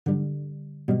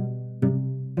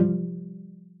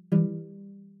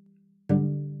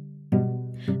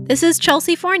This is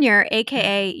Chelsea Fournier,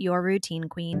 aka Your Routine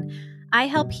Queen. I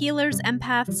help healers,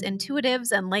 empaths,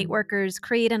 intuitives, and lightworkers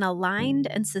create an aligned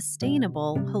and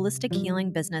sustainable holistic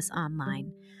healing business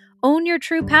online. Own your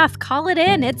true path, call it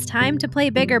in. It's time to play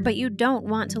bigger, but you don't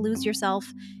want to lose yourself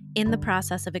in the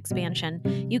process of expansion.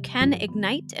 You can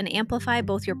ignite and amplify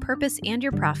both your purpose and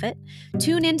your profit.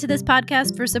 Tune into this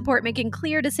podcast for support making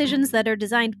clear decisions that are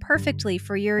designed perfectly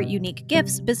for your unique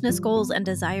gifts, business goals, and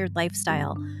desired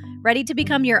lifestyle. Ready to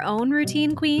become your own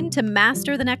routine queen, to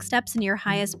master the next steps in your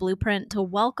highest blueprint, to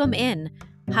welcome in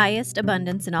highest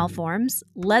abundance in all forms?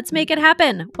 Let's make it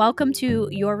happen. Welcome to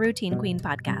Your Routine Queen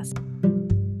podcast.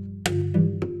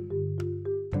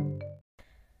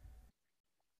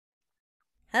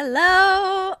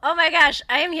 Hello. Oh my gosh,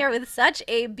 I am here with such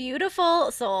a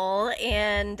beautiful soul,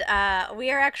 and we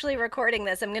are actually recording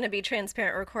this. I'm going to be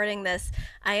transparent recording this.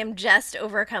 I am just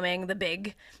overcoming the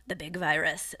big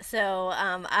virus. So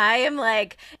I am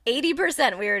like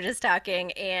 80%. We were just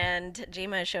talking, and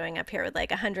Jima is showing up here with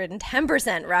like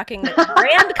 110%, rocking the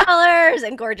brand colors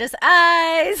and gorgeous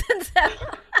eyes, and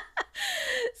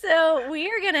so we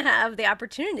are going to have the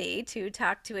opportunity to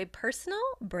talk to a personal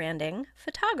branding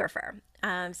photographer.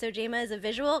 So Jema is a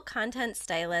visual content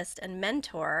stylist and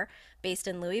mentor based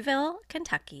in Louisville,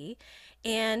 Kentucky.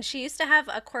 And she used to have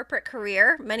a corporate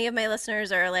career. Many of my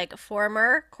listeners are like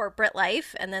former corporate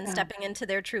life and then stepping into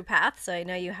their true path. So I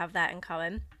know you have that in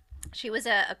common. She was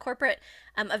a corporate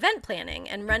event planning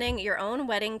and running your own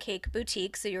wedding cake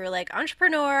boutique. So you were like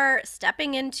entrepreneur,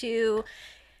 stepping into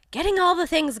getting all the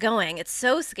things going. It's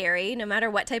so scary, no matter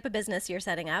what type of business you're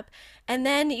setting up. And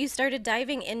then you started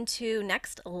diving into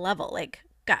next level. Like,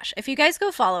 gosh, if you guys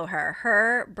go follow her,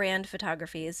 her brand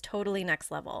photography is totally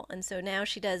next level. And so now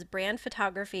she does brand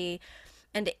photography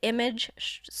and image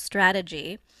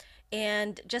strategy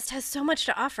and just has so much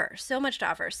to offer, so much to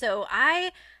offer. So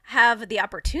I have the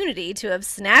opportunity to have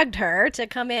snagged her to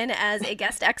come in as a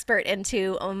guest expert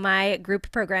into my group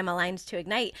program Aligned to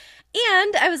Ignite.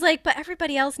 And I was like, but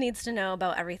everybody else needs to know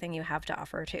about everything you have to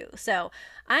offer too. So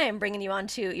I am bringing you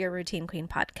onto Your Routine Queen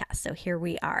podcast. So here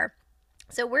we are.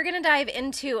 So we're going to dive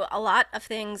into a lot of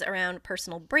things around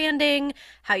personal branding,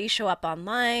 how you show up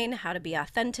online, how to be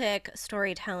authentic,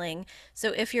 storytelling.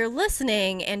 So if you're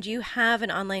listening and you have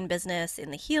an online business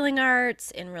in the healing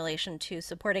arts, in relation to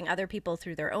supporting other people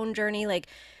through their own journey, like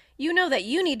you know that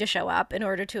you need to show up in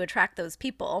order to attract those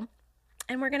people.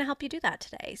 And we're going to help you do that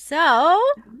today. So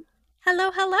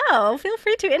hello. Feel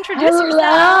free to introduce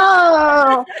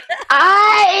yourself.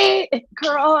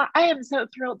 Girl, I am so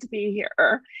thrilled to be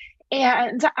here.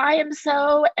 And I am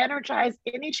so energized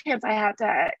any chance I have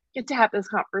to get to have this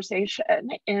conversation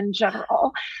in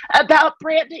general about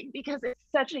branding because it's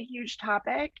such a huge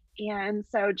topic. And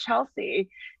so, Chelsea,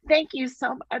 thank you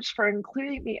so much for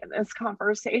including me in this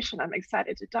conversation. I'm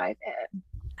excited to dive in.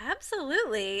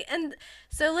 Absolutely. And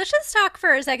so let's just talk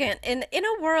for a second. In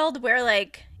a world where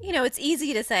like, you know, it's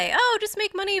easy to say, "Oh, just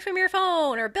make money from your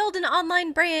phone or build an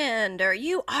online brand or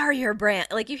you are your brand."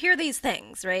 Like you hear these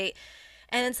things, right?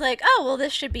 And it's like, "Oh, well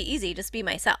this should be easy, just be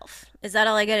myself." Is that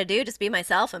all I got to do? Just be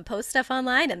myself and post stuff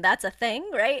online and that's a thing,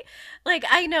 right? Like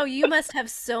I know you must have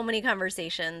so many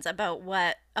conversations about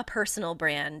what a personal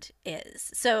brand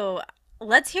is. So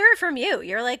let's hear it from you.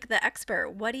 You're like the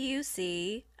expert. What do you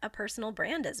see a personal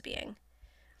brand as being?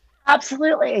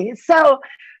 Absolutely. So,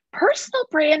 personal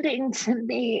branding to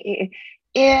me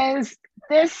is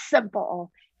this simple.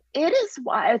 It is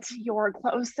what your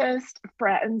closest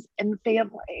friends and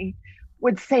family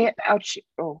would say about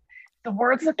you. The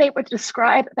words that they would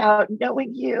describe about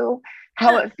knowing you,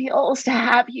 how Huh. it feels to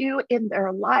have you in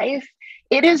their life.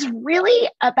 It is really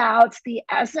about the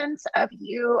essence of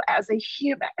you as a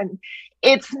human.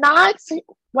 It's not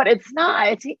what it's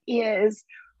not is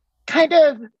kind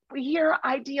of we hear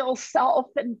ideal self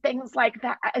and things like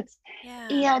that. Yeah.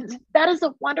 And that is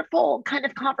a wonderful kind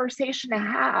of conversation to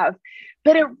have.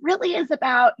 But it really is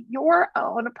about your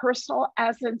own personal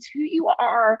essence, who you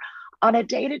are on a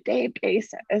day to day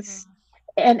basis, Mhm.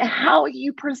 and how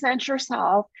you present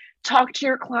yourself, talk to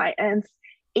your clients,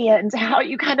 and how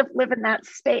you kind of live in that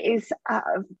space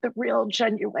of the real,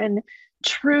 genuine,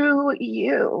 true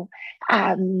you.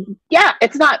 Yeah,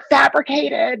 it's not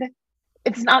fabricated,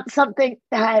 it's not something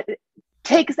that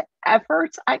takes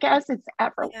effort, I guess. It's Yeah.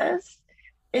 effortless.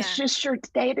 It's Yeah. just your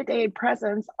day to day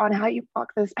presence on how you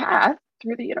walk this path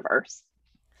through the universe.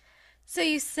 So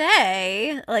you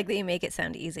say like that you make it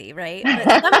sound easy, right? But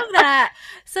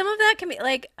some of that can be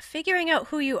like figuring out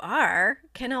who you are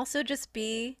can also just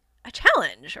be a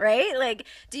challenge, right? Like,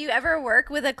 do you ever work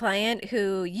with a client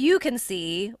who you can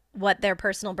see what their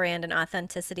personal brand and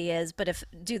authenticity is, but if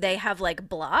do they have like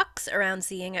blocks around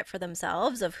seeing it for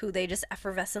themselves of who they just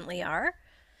effervescently are?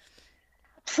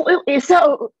 Absolutely.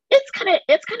 So it's kind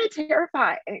of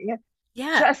terrifying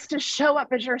Yeah. just to show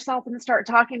up as yourself and start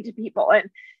talking to people. And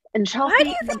Why do Chelsea,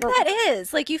 you think number that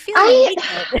is? Like you feel I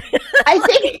naked. I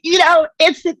think, Like,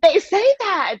 it's that they say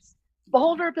that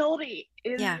vulnerability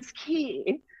is yeah.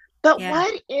 key. But Yeah.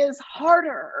 what is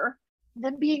harder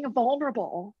than being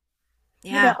vulnerable?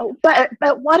 Yeah.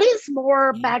 But what is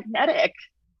more Yeah. magnetic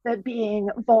than being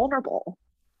vulnerable?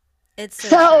 It's so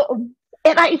true. So,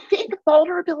 and I think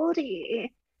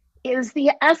vulnerability is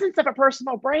the essence of a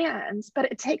personal brand,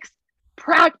 but it takes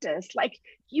practice. Like,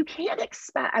 you can't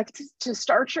expect to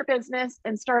start your business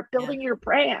and start Yeah. building your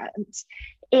brand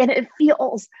and it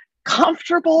feels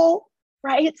comfortable,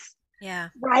 right? Yeah.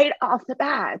 Right off the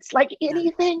bat. Like Yeah.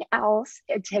 anything else,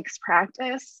 it takes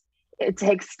practice, it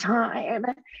takes time,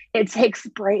 it takes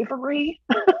bravery,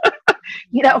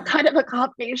 Mhm. kind of a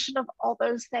combination of all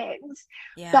those things.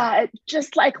 Yeah. But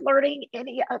just like learning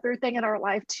any other thing in our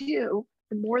life, too,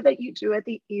 the more that you do it,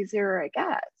 the easier it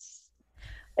gets.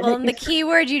 And Well, the and the easier key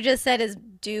word you just said is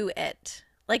do it.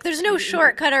 Like there's no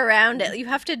shortcut around it. You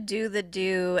have to do the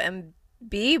do and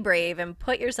be brave and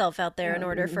put yourself out there in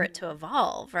order for it to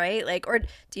evolve, right? Like, or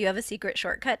do you have a secret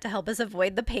shortcut to help us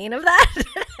avoid the pain of that?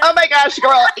 Oh my gosh,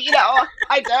 girl,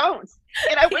 I don't.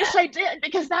 And I Yeah, wish I did,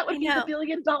 because that I would be the know. $1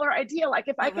 billion idea. Like,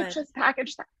 if I It could would. just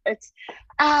package that.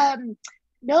 Um,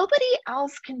 Nobody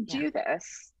else can Yeah. do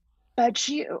this but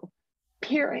you,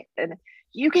 period.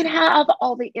 You can Yeah. have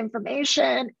all the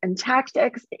information and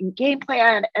tactics and game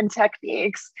plan and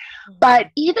techniques, but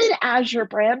Mhm. even as your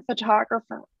brand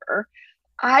photographer,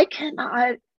 I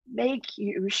cannot make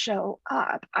you show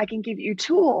up. I can give you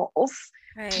tools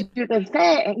to Right. do the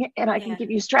thing, and I can Yeah.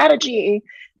 give you strategy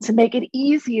to make it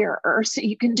easier so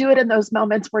you can do it in those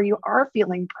moments where you are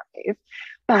feeling brave.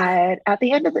 Yeah. But at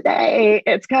the end of the day,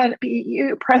 it's got to be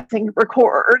you pressing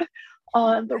record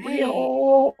on the Right.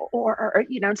 reel, or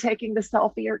taking the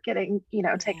selfie, or taking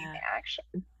Yeah. the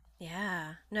action.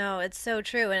 Yeah, no, it's so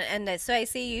true. So I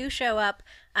see you show up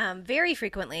very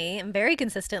frequently and very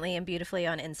consistently and beautifully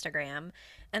on Instagram.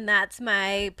 And that's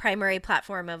my primary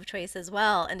platform of choice as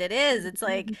well. And it is, it's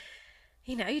like,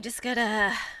 you just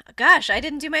gotta, gosh, I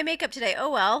didn't do my makeup today.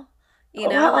 Oh, well,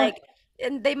 Well, like,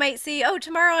 and they might see, oh,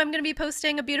 tomorrow I'm going to be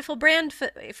posting a beautiful brand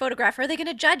photograph. Are they going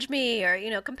to judge me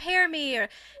or, compare me?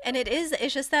 And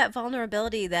it's just that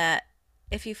vulnerability that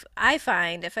I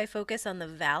find if I focus on the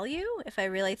value, if I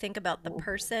really think about the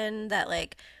person that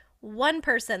like one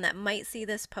person that might see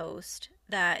this post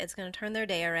that it's going to turn their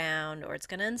day around or it's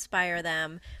going to inspire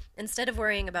them instead of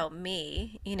worrying about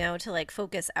me, to like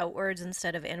focus outwards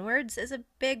instead of inwards is a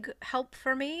big help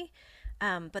for me.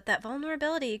 But that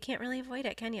vulnerability, you can't really avoid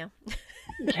it, can you?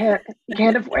 you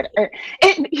can't avoid it.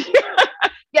 And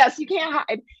yes, you can't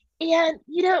hide. And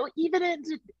even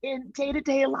in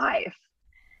day-to-day life,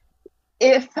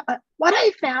 if what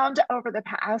I found over the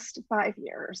past 5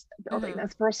 years building Hmm.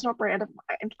 this personal brand of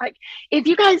mine, like, if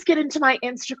you guys get into my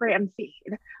Instagram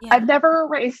feed, Yeah. I've never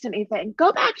erased anything.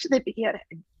 Go back to the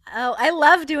beginning. Oh, I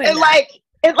love doing And that.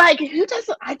 like who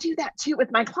doesn't? I do that too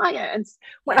with my clients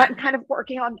when Yeah. I'm kind of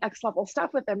working on next level stuff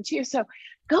with them too. So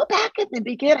go back in the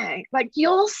beginning. Like,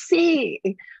 you'll see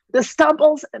the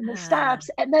stumbles and the Uh, steps,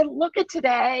 and then look at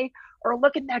today or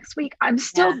look at next week. I'm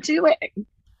still yeah. doing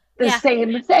the Yeah.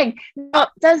 same thing. Now,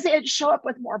 does it show up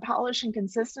with more polish and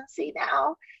consistency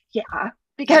now? Yeah,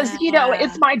 because Yeah.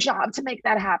 it's my job to make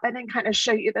that happen and kind of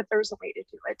show you that there's a way to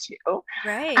do it too.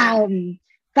 Right. Um,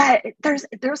 but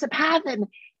there's a path, and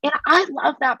I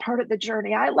love that part of the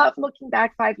journey. I love looking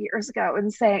back 5 years ago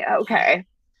and saying, Yeah. okay,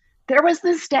 there was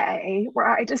this day where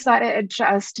I decided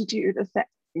just to do the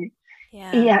thing.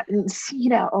 Yeah. And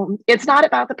it's not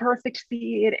about the perfect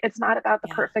feed, it's not about the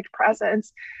Yeah. perfect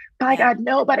presence. By Yeah. God,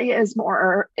 nobody is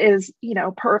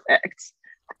perfect.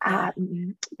 Yeah.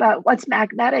 But what's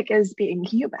magnetic is being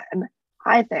human,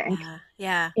 I think. Yeah.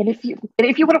 Yeah. And if you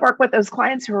want to work with those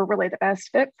clients who are really the best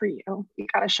fit for you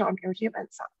got to show them your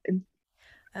human side.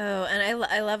 Oh, and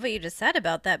I love what you just said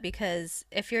about that because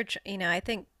if you're, I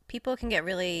think people can get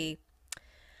really,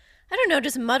 I don't know,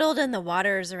 just muddled in the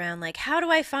waters around like, how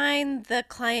do I find the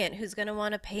client who's going to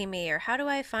want to pay me? Or how do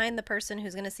I find the person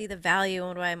who's going to see the value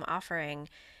in what I'm offering?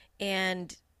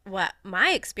 And what my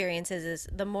experience is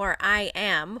the more I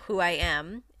am who I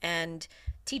am and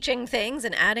teaching things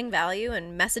and adding value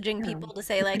and messaging Yeah. people to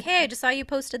say, like, hey, I just saw you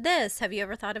posted this. Have you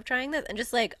ever thought of trying this? And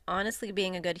just like honestly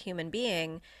being a good human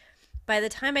being by the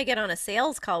time I get on a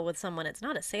sales call with someone, it's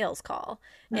not a sales call.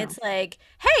 No. It's like,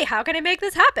 hey, how can I make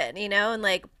this happen? And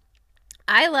like,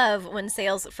 I love when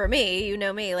sales, for me, you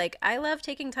know me, like, I love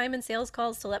taking time in sales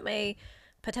calls to let my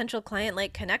potential client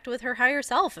like connect with her higher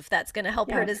self if that's going to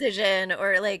help her Yeah. decision,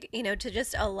 or like, to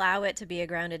just allow it to be a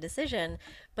grounded decision.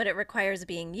 But it requires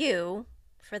being you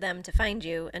for them to find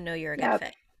you and know you're a good Yeah.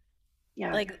 fit.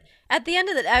 Yeah. Like, at the end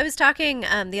of the, I was talking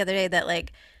the other day that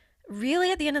like,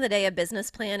 really, at the end of the day, a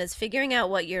business plan is figuring out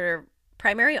what your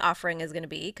primary offering is going to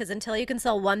be, because until you can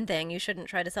sell one thing, you shouldn't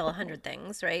try to sell 100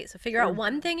 things, right? So figure out True.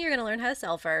 one thing you're going to learn how to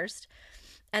sell first,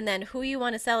 and then who you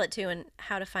want to sell it to and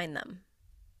how to find them.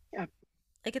 Yeah.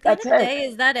 Like, at the end That's of the it. day,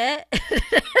 is that it? Have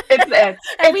It's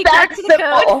we that cracked the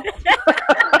simple. code?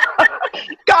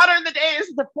 Gone are the days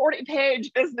of the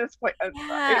 40-page business plans,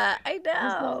 right? Yeah, I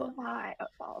know. So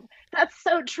wild. That's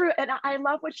so true. And I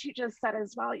love what you just said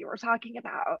as well. You were talking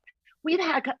about, we've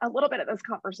had a little bit of this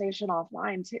conversation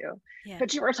offline too, Yeah.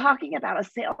 but you were talking about a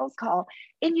sales call.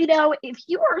 And if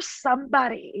you are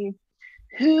somebody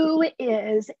who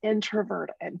is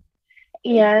introverted,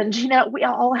 and we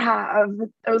all have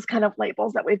those kind of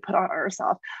labels that we put on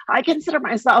ourselves. I consider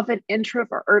myself an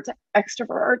introvert,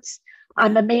 extrovert.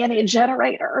 I'm Yeah. a money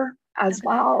generator as Okay.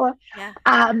 well. Yeah.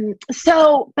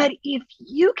 But if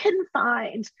you can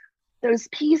find those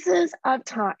pieces of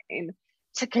time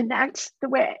to connect the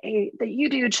way that you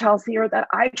do, Chelsea, or that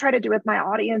I try to do with my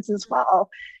audience as well,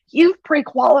 you've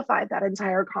pre-qualified that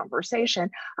entire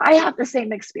conversation. I have the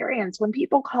same experience. When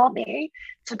people call me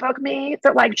to book me,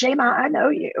 they're like, Jama, I know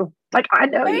you. Like, I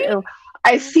know Right? you.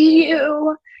 I see Right.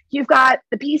 you. You've got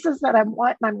the pieces that I'm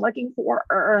what I'm looking for.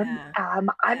 Yeah. I'm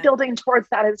Yeah. building towards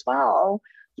that as well.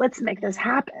 Let's make this Mhm.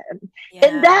 happen.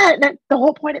 And Yeah. then the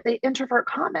whole point of the introvert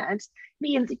comment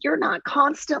means that you're not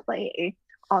constantly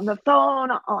on the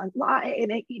phone,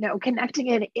 online, connecting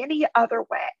in any other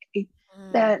way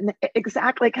Mm. than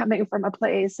exactly coming from a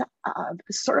place of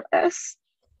service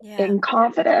Yeah. and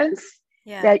confidence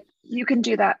Yeah. that you can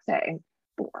do that thing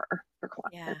for your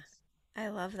Yeah. clients. I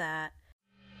love that.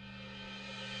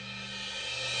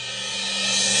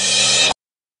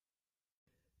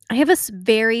 I have a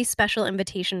very special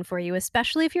invitation for you,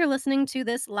 especially if you're listening to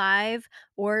this live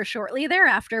or shortly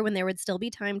thereafter when there would still be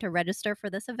time to register for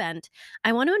this event.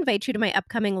 I want to invite you to my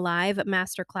upcoming live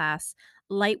masterclass,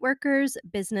 Lightworkers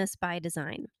Business by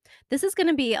Design. This is going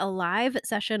to be a live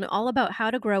session all about how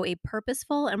to grow a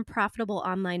purposeful and profitable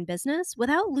online business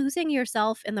without losing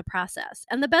yourself in the process.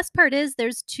 And the best part is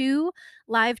there's 2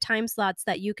 live time slots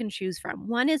that you can choose from.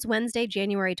 One is Wednesday,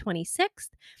 January 26th,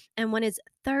 and one is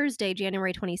Thursday,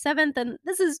 January 27th, and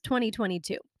this is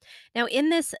 2022. Now, in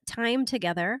this time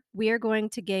together, we are going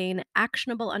to gain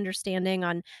actionable understanding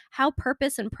on how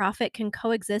purpose and profit can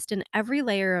coexist in every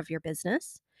layer of your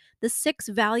business, the 6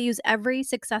 values every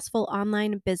successful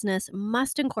online business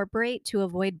must incorporate to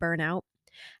avoid burnout,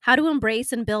 how to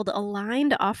embrace and build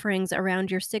aligned offerings around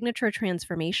your signature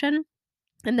transformation,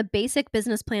 and the basic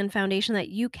business plan foundation that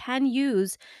you can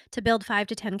use to build 5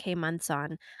 to 10K months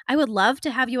on. I would love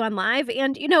to have you on live.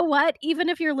 And you know what? Even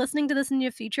if you're listening to this in the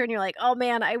future and you're like, oh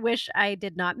man, I wish I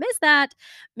did not miss that,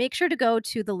 make sure to go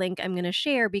to the link I'm going to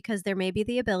share, because there may be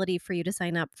the ability for you to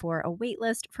sign up for a wait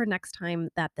list for next time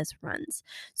that this runs.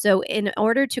 So, in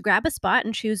order to grab a spot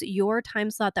and choose your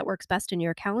time slot that works best in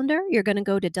your calendar, you're going to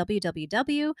go to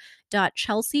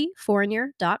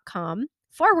www.chelseafournier.com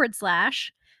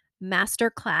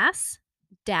masterclass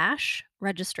dash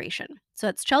registration. So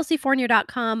it's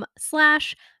chelseafournier.com/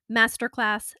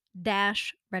 masterclass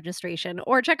dash registration,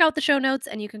 or check out the show notes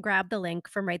and you can grab the link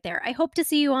from right there. I hope to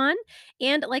see you on.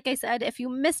 And like I said, if you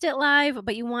missed it live,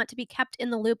 but you want to be kept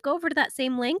in the loop, go over to that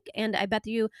same link and I bet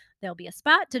you there'll be a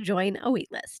spot to join a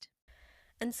wait list.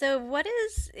 And so, what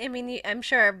is, I mean, I'm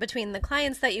sure between the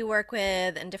clients that you work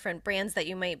with and different brands that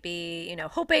you might be,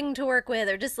 hoping to work with,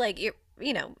 or just like,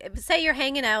 say you're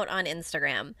hanging out on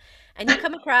Instagram and you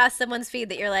come across someone's feed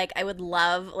that you're like, I would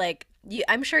love, like,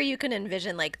 I'm sure you can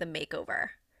envision like the makeover.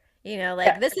 Like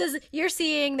Yes. this is, you're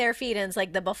seeing their feed and it's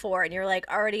like the before, and you're like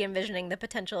already envisioning the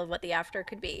potential of what the after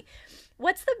could be.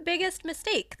 What's the biggest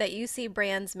mistake that you see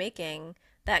brands making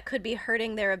that could be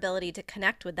hurting their ability to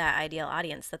connect with that ideal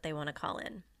audience that they want to call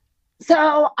in?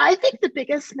 So I think the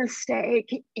biggest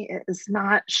mistake is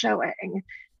not showing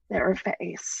their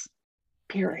face,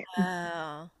 period.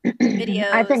 Oh, I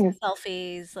videos, think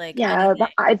selfies, like yeah,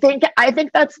 anything. I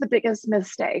think that's the biggest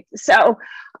mistake. So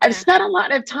I've Yeah. spent a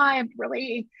lot of time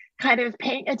really kind of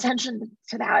paying attention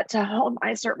to that to hone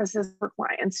my services for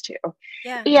clients too.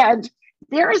 Yeah. And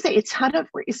there is a ton of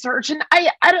research, and I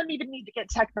don't even need to get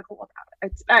technical about it.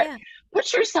 It's that Yeah.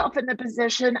 put yourself in the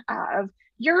position of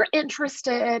you're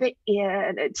interested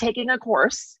in taking a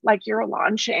course like you're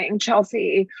launching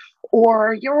Chelsea,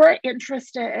 or you're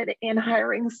interested in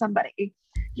hiring somebody,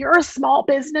 you're a small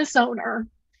business owner,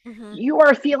 Mm-hmm. you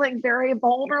are feeling very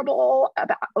vulnerable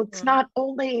about Mm. not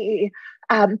only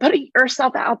putting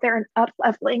yourself out there and up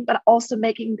leveling, but also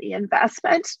making the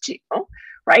investment too,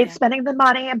 right? Yeah. Spending the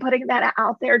money and putting that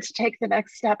out there to take the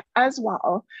next step as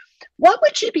well. What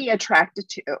would you be attracted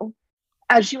to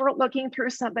as you were looking through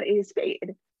somebody's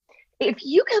feed? If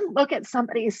you can look at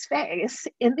somebody's face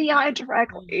in the eye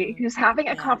directly Mm. who's having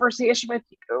a Yeah. conversation with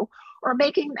you or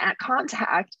making that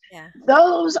contact, Yeah.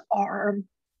 those are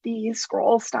the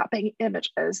scroll stopping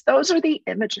images. Those are the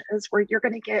images where you're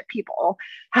going to get people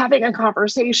having a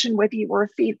conversation with you or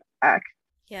feedback.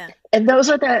 Yeah. And those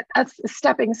are that's the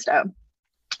stepping stone.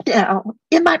 Now,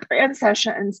 in my brand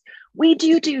sessions, we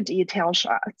do detail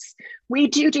shots. We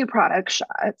do product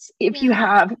shots if you Yeah.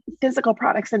 have physical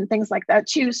products and things like that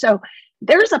too. So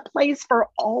there's a place for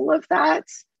all of that.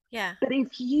 Yeah. But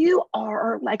if you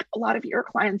are, like a lot of your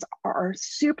clients are,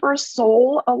 super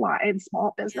soul aligned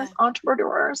small business Yeah.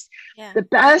 entrepreneurs, Yeah. the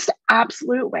best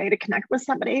absolute way to connect with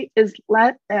somebody is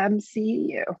let them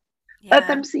see you. Let Yeah.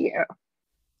 them see you.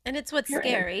 And it's what's Period.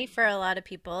 scary for a lot of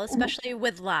people, especially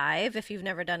with live, if you've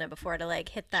never done it before, to like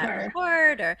hit that Sure.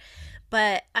 record or,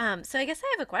 but so I guess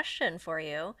I have a question for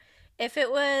you. If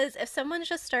someone's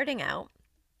just starting out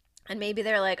and maybe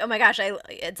they're like, "Oh my gosh,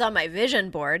 it's on my vision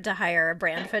board to hire a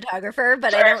brand photographer,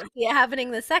 but I Sure. don't see it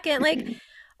happening the second." Like,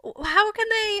 how can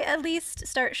they at least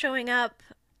start showing up?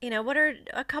 What are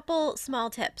a couple small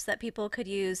tips that people could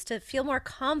use to feel more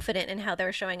confident in how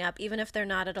they're showing up, even if they're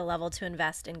not at a level to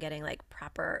invest in getting like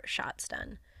proper shots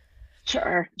done?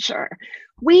 Sure, sure.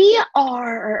 We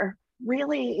are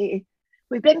really,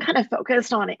 we've been kind of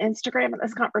focused on Instagram in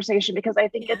this conversation because I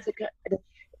think Yeah.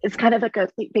 it's kind of a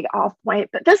good big off point,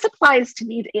 but this applies to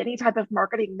me to any type of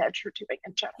marketing that you're doing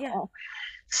in Yeah. general.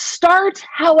 Start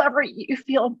however you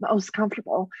feel most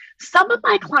comfortable. Some of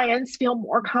my clients feel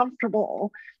more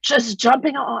comfortable just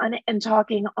jumping on and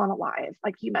talking on a live,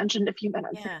 like you mentioned a few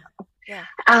minutes ago, Yeah.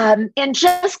 Yeah. and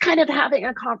just kind of having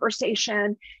a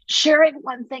conversation, sharing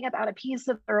one thing about a piece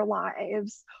of their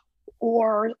lives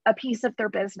or a piece of their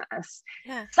business.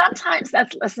 Yeah. Sometimes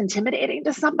that's less intimidating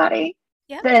to somebody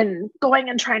Yep. than going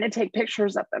and trying to take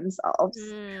pictures of themselves.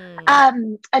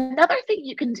 Mm. Another thing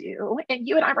you can do, and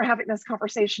you and I were having this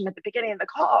conversation at the beginning of the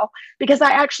call, because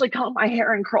I actually combed my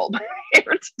hair and curled my hair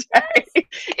today,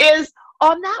 is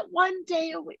on that one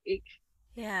day a week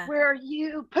Yeah. where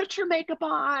you put your makeup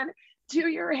on, do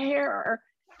your hair,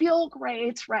 feel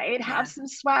great, right? Have Yeah. some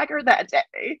swagger that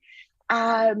day.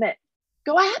 Um,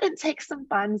 Go ahead and take some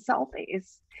fun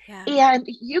selfies. Yeah. And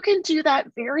you can do that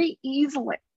very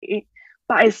easily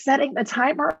by setting the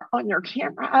timer on your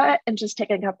camera and just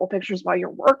taking a couple pictures while you're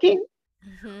working.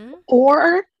 Mm-hmm.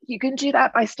 Or you can do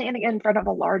that by standing in front of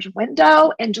a large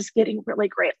window and just getting really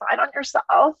great light on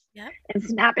yourself Yep. and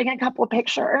snapping a couple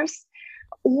pictures.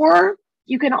 Or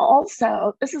you can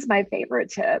also, this is my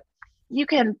favorite tip, you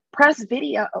can press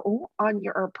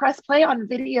play on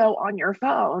video on your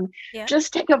phone. Yep.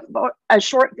 Just take a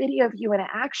short video of you in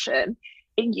action,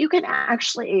 and you can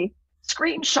actually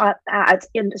screenshot that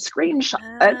into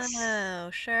screenshots. Oh,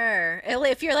 sure.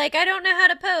 If you're like, I don't know how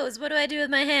to pose, what do I do with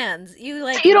my hands? You So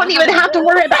like you know don't how even to have to move,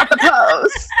 worry about the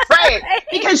pose, right? right?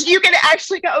 Because you can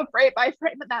actually go frame by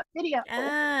frame in that video.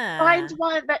 Find Ah,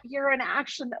 one that you're in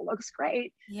action that looks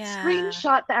great, yeah,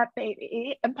 screenshot that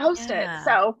baby, and post it. yeah.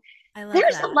 So I love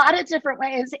there's a that. lot of different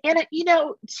ways. And,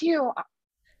 too,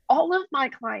 all of my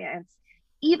clients,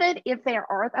 even if they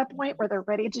are at that point where they're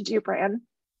ready to do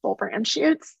full brand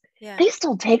shoots, Yeah, they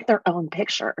still take their own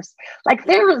pictures. Like yeah,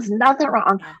 there is nothing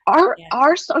wrong. yeah, yeah,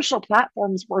 Our social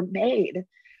platforms were made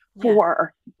yeah.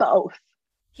 for both.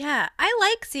 Yeah, I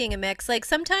like seeing a mix. Like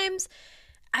sometimes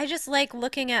I just like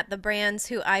looking at the brands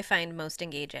who I find most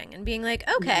engaging and being like,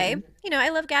 okay, Mhm. I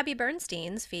love Gabby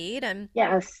Bernstein's feed, and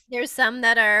Yes. there's some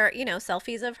that are,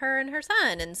 selfies of her and her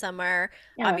son, and some are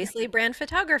Yeah. obviously brand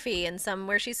photography, and some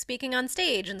where she's speaking on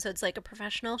stage, and so it's like a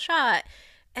professional shot.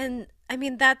 And I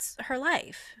mean, that's her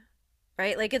life,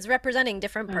 right? Like it's representing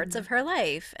different parts of Mhm. her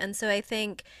life. And so I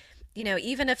think,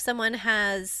 even if someone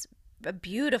has a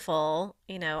beautiful,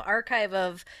 archive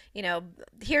of,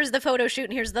 here's the photo shoot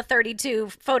and here's the 32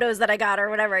 photos that I got or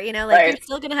whatever, like you're Right.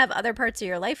 still going to have other parts of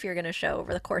your life you're going to show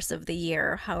over the course of the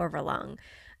year, however long.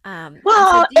 And so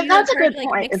Well, do and you that's a encourage good like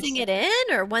point. mixing it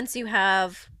in, or once you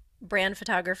have brand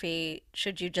photography,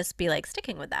 should you just be like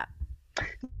sticking with that?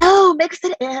 Oh, mix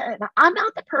it in. I'm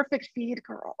not the perfect feed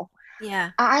girl.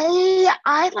 Yeah.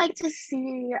 I like to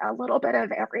see a little bit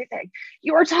of everything.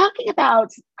 You were talking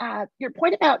about your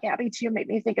point about Gabby too made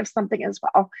me think of something as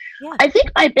well. Yeah. I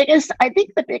think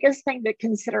the biggest thing to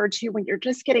consider too when you're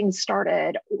just getting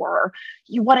started or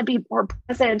you want to be more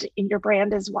present in your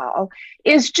brand as well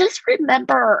is just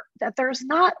remember that there's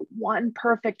not one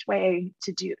perfect way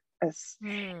to do this,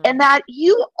 Mm. and that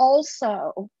you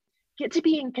also get to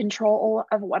be in control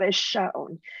of what is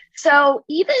shown. So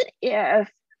even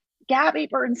if Gabby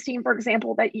Bernstein, for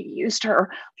example, that you used her,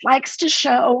 likes to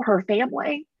show her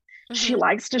family. She Hmm.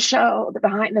 likes to show the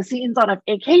behind the scenes on a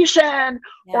vacation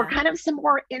or Yeah. kind of some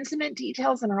more intimate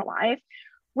details in her life.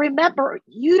 Remember,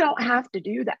 you don't have to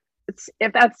do that.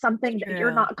 If that's something that you're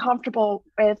True. not comfortable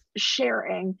with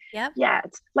sharing Yep.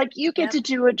 yet, like you get Yep. to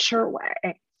do it your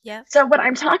way. Yep. So when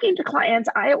I'm talking to clients,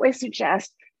 I always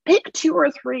suggest pick 2 or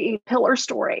 3 pillar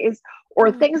stories or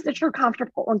Mm. things that you're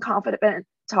comfortable and confident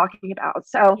talking about.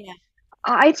 So Yeah.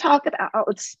 I talk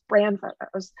about brand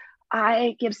photos.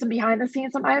 I give some behind the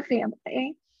scenes of my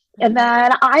family. And Hmm.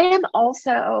 then I am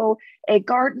also a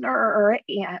gardener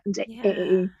and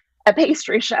Yeah. a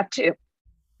pastry chef too.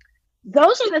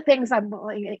 Those are the things I'm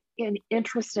really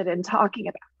interested in talking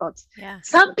about. Yeah.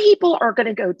 Some people are going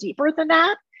to go deeper than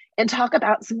that and talk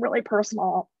about some really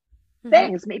personal Hmm.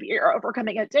 things. Maybe you're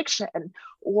overcoming addiction,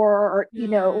 or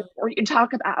Mm. or you can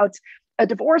talk about a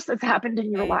divorce that's happened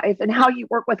in your Right. life and how you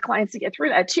work with clients to get through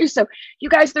that too. So you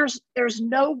guys, there's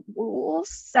no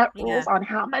set Yeah. rules on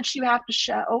how much you have to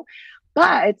show.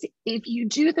 But if you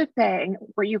do the thing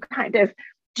where you kind of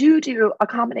do a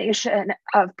combination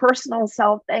of personal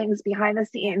self things behind the Yeah.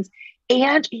 scenes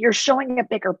and you're showing a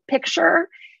bigger picture,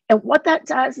 and what that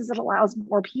does is it allows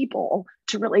more people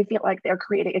to really feel like they're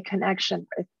creating a connection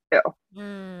with you.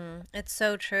 Mm, it's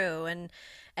so true.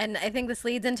 And I think this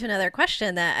leads into another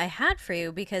question that I had for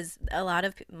you because a lot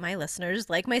of my listeners,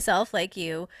 like myself, like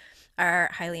you, are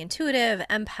highly intuitive,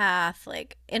 empath,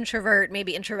 like introvert,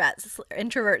 maybe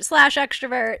introvert slash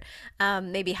extrovert,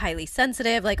 maybe highly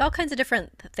sensitive, like all kinds of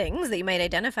different things that you might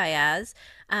identify as.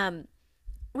 Um,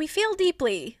 we feel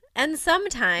deeply. And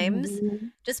sometimes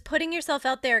Mhm. just putting yourself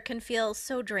out there can feel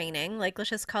so draining. Like, let's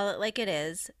just call it like it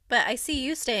is. But I see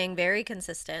you staying very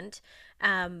consistent.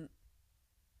 Um,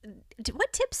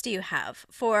 what tips do you have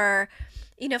for,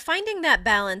 finding that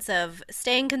balance of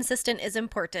staying consistent is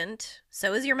important.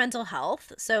 So is your mental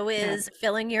health. So Yeah, is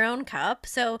filling your own cup.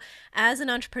 So as an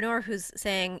entrepreneur who's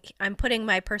saying, I'm putting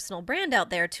my personal brand out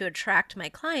there to attract my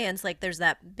clients, like there's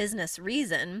that business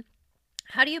reason.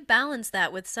 How do you balance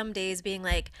that with some days being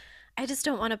like, I just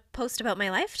don't want to post about my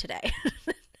life today?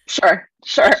 sure,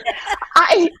 sure.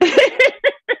 I,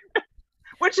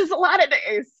 which is a lot of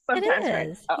days It sometimes, right?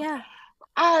 is. Oh. Yeah.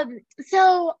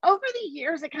 So over the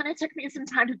years, it kind of took me some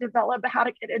time to develop how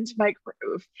to get into my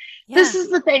groove. This Yeah. is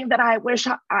the thing that I wish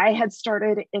I had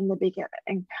started in the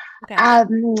beginning. Okay.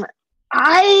 Um,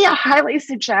 I highly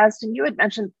suggest, and you had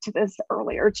mentioned to this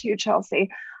earlier too, Chelsea.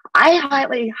 I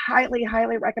highly, highly,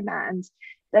 highly recommend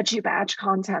that you batch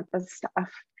content this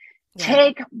stuff. Yeah.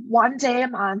 Take one day a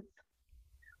month,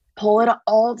 pull it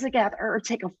all together,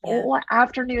 take a Yeah. full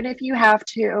afternoon if you have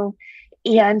to,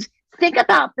 and think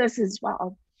about this as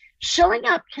well. Showing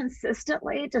up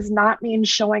consistently does not mean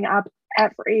showing up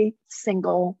every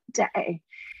single day.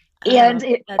 Oh, And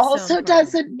it that's so also important.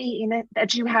 doesn't mean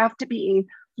that you have to be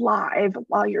live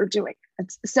while you're doing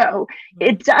it. So Mhm.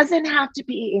 it doesn't have to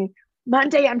be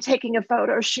Monday, I'm taking a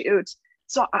photo shoot.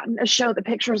 So I'm going to show the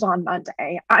pictures on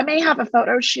Monday. I may have a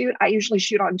photo shoot. I usually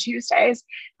shoot on Tuesdays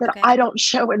that Okay. I don't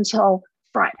show until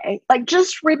Friday. Like,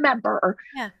 just remember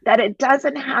Yeah. that it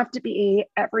doesn't have to be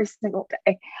every single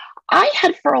day. I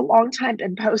had for a long time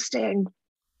been posting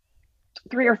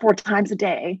 3 or 4 times a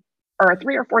day or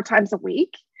 3 or 4 times a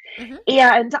week. Hmm.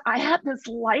 And I had this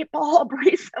light bulb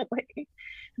recently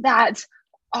that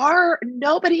our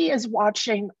nobody is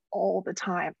watching all the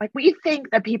time. Like, we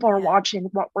think that people are Yeah. watching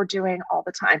what we're doing all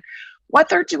the time. What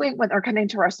they're doing when they're coming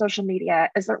to our social media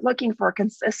is they're looking for a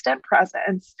consistent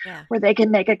presence Yeah. where they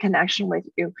can make a connection with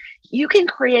you. You can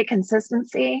create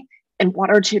consistency in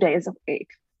 1 or 2 days a week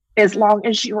as Hmm. long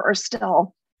as you are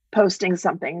still posting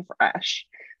something fresh.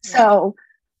 Yeah. So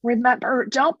remember,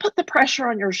 don't put the pressure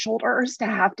on your shoulders to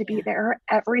have to be Yeah. there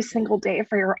every Yeah. single day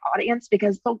for your audience,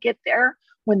 because they'll get there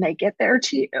when they get there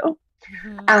to you.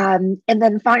 Hmm. And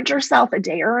then find yourself a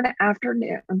day or an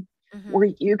afternoon Hmm. where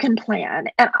you can plan.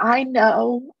 And I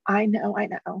know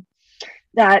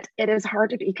that it is hard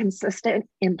to be consistent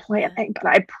in Yeah. planning, but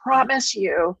I Yeah. promise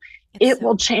you, It's it so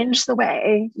will important. change the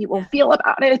way you will Yeah. feel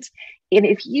about it. And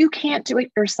if you can't do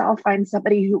it yourself, find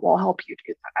somebody who will help you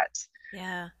do that.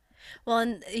 Yeah. Well,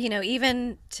 and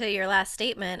even to your last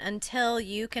statement, until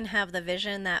you can have the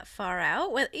vision that far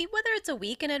out, whether it's a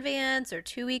week in advance or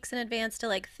 2 weeks in advance, to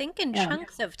like think in Yeah,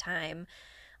 chunks of time.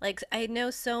 Like I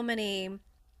know so many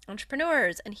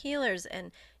entrepreneurs and healers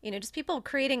and just people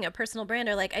creating a personal brand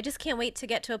are like, I just can't wait to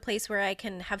get to a place where I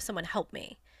can have someone help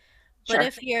me. But sure.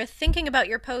 if you're thinking about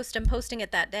your post and posting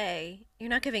it that day, you're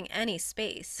not giving any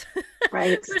space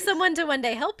Right. for someone to one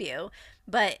day help you.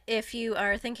 But if you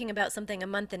are thinking about something a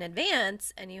month in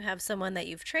advance and you have someone that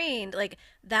you've trained, like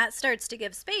that starts to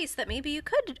give space that maybe you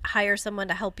could hire someone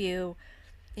to help you,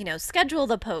 schedule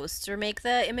the posts or make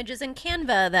the images in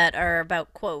Canva that are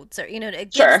about quotes or,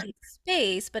 it gives Sure. you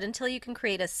space. But until you can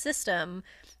create a system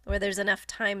where there's enough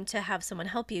time to have someone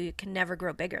help you, you can never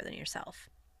grow bigger than yourself.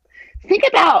 Think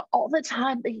about all the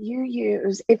time that you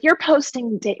use if you're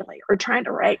posting daily or trying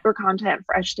to write your content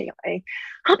fresh daily.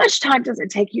 How much time does it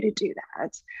take you to do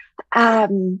that?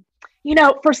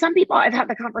 For some people, I've had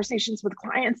the conversations with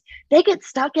clients, they get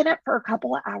stuck in it for a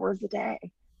couple of hours a day.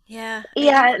 Yeah, it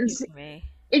used And to for me.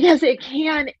 because it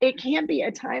can be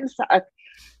a time suck.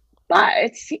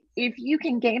 But if you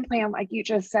can game plan, like you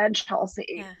just said, Chelsea,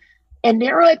 Yeah. and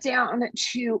narrow it down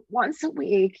to once a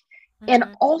week, and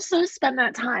Hmm. also spend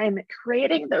that time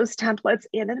creating those templates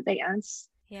in advance,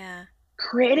 Yeah.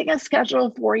 creating a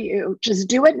schedule for you. Just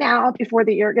do it now before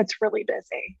the year gets really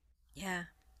busy. Yeah.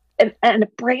 And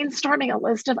brainstorming a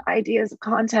list of ideas of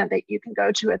content that you can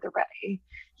go to at the ready.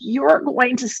 You're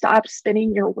going to stop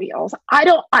spinning your wheels. I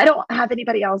don't have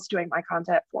anybody else doing my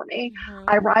content for me. Hmm.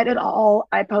 I write it all,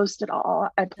 I post it all,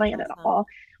 I That's plan it awesome. all.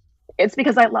 It's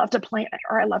because I love to plan it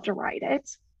or I love to write it.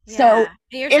 So Yeah.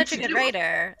 You're such it's a good do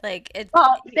writer. Like it,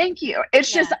 well, thank you.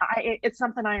 It's just yeah. it's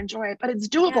something I enjoy, but it's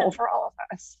Yeah. doable for all of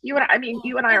us. You and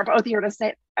I Yeah. are both here to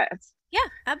say that. Yeah,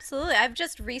 absolutely. I've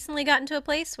just recently gotten to a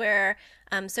place where,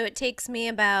 so it takes me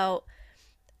about,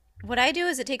 what I do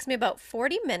is it takes me about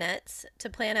 40 minutes to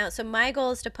plan out. So my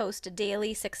goal is to post a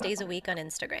daily, 6 days a week on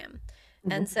Instagram.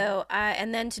 And Mhm.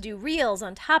 and then to do reels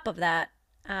on top of that.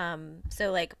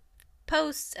 So like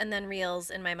posts and then reels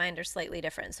in my mind are slightly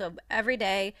different. So every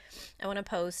day I want to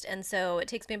post. And so it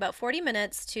takes me about 40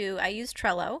 minutes I use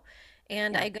Trello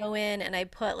and Yeah, I go in and I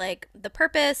put like the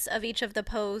purpose of each of the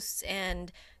posts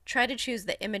and try to choose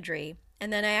the imagery.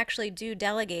 And then I actually do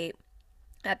delegate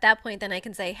at that point. Then I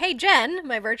can say, hey, Jen,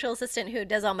 my virtual assistant who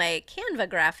does all my Canva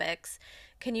graphics,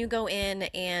 can you go in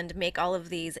and make all of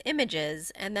these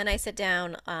images? And then I sit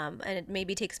down, and it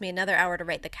maybe takes me another hour to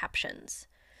write the captions.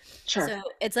 sure. So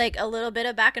it's like a little bit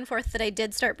of back and forth that I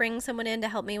did start bringing someone in to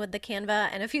help me with the Canva.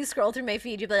 And if you scroll through my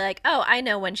feed, you'll be like, oh, I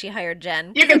know when she hired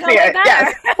Jen You because I can go see way it.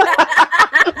 Yes.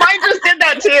 better. Mine just did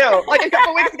that too. Like a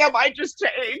couple weeks ago, mine just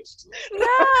changed.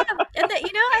 Yeah. And that,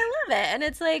 I love it. And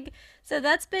it's like, so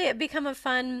that's become a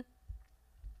fun,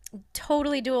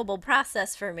 totally doable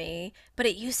process for me, but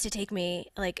it used to take me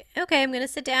like, okay, I'm gonna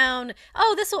sit down.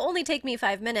 Oh, this will only take me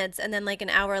 5 minutes, and then like an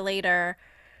hour later,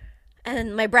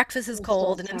 and my breakfast is I'm still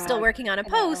cold, and I'm still stuck. working on a I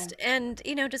post, know. and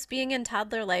just being in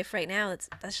toddler life right now,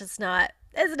 that's just not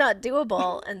it's not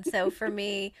doable. And so for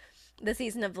me, the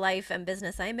season of life and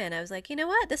business I'm in, I was like, you know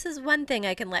what, this is one thing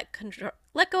I can let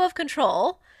go of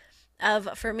control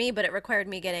of for me, but it required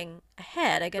me getting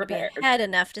ahead. I got to be Prepared. ahead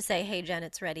enough to say, hey, Jen,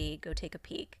 it's ready. Go take a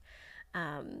peek.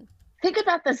 Um, Think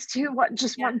about this too. What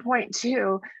just yeah. one point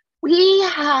too. We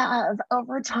have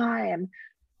over time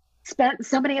spent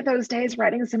so many of those days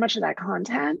writing so much of that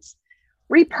content.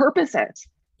 Repurpose it.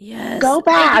 Yes. Go Thank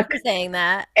you back for saying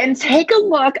that. and take a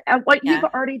look at what you've Yeah.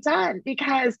 already done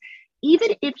because even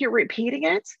if you're repeating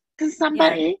it to Yeah.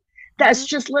 somebody Hmm. that's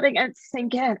just letting it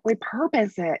sink in,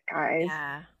 repurpose it, guys.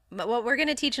 Yeah. But what we're going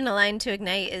to teach in Align to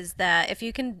Ignite is that if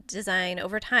you can design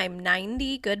over time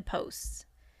 90 good posts,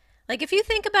 like if you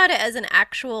think about it as an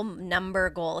actual number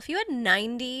goal, if you had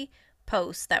 90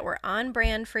 posts that were on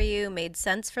brand for you, made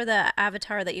sense for the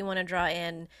avatar that you want to draw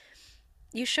in,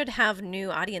 you should have new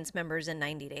audience members in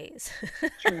 90 days.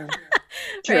 True.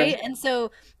 Right? True. And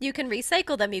so you can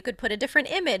recycle them. You could put a different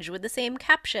image with the same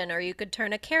caption, or you could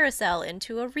turn a carousel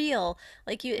into a reel.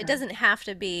 It Yeah. doesn't have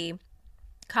to be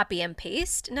copy and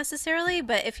paste necessarily,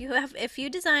 but if you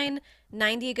design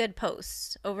 90 good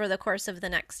posts over the course of the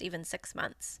next even 6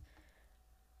 months,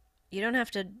 you don't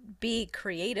have to be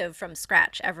creative from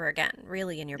scratch ever again,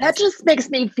 really, in your That business. just makes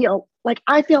me feel like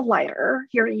I feel lighter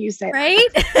hearing you say Right?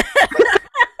 that.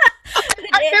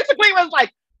 I physically was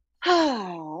like,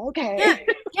 oh, Yeah, okay.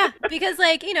 yeah, because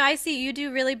like, I see you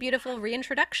do really beautiful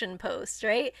reintroduction posts,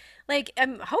 right? Like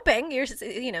I'm hoping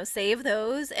save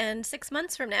those and 6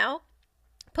 months from now,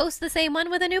 post the same one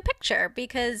with a new picture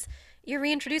because you're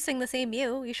reintroducing the same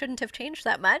you. You shouldn't have changed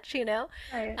that much, you know?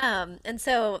 Right. And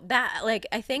so that, like,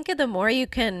 I think the more you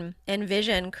can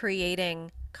envision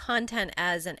creating content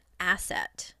as an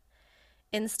asset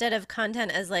instead of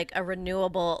content as like a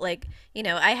renewable, like,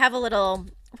 I have a little,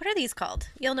 what are these called?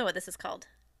 You'll know what this is called.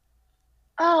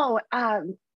 Oh, I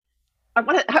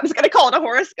was gonna call it a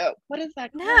horoscope. What is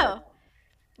that called? No.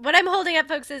 What I'm holding up,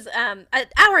 folks, is an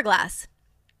hourglass.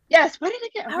 Yes, why did I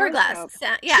get Hourglass. horoscope? So,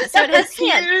 yeah, so Got it has this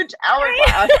sand. huge Right?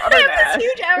 hourglass on her I have this desk.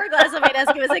 huge hourglass on my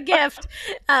desk. It was a gift.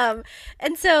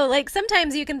 And so, like,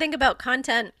 sometimes you can think about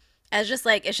content as just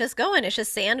like, it's just going, it's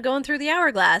just sand going through the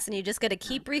hourglass, and you just got to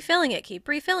keep refilling it, keep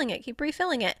refilling it, keep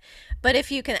refilling it. But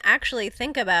if you can actually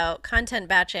think about content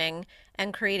batching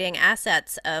and creating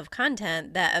assets of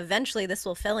content, that eventually this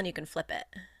will fill and you can flip it.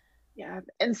 Yeah.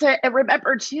 And so, and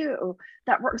remember too,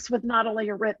 that works with not only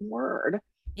your written word,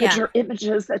 but Yeah. your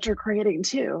images that you're creating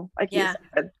too, like you Yeah.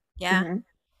 said. Yeah. Hmm.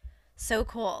 So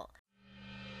cool.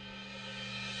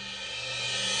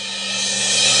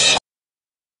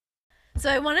 So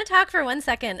I want to talk for 1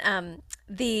 second.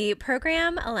 The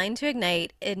program Align to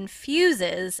Ignite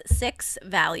infuses 6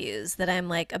 values that I'm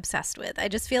like obsessed with. I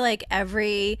just feel like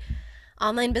every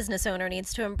online business owner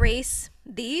needs to embrace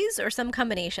these or some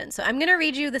combination. So I'm going to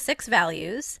read you the 6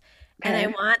 values and I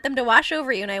Okay. want them to wash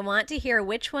over you and I want to hear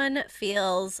which one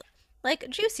feels like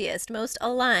juiciest, most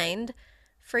aligned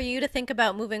for you to think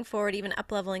about moving forward, even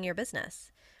up leveling your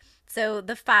business. So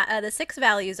the 6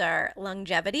 values are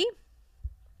longevity,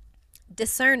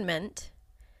 discernment,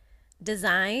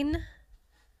 design,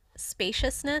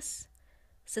 spaciousness,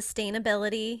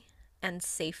 sustainability, and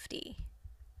safety.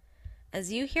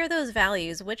 As you hear those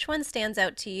values, which one stands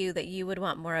out to you that you would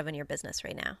want more of in your business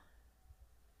right now?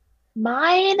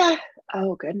 Mine,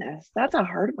 oh goodness, that's a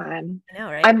hard one. I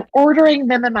know, right? I'm ordering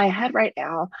them in my head right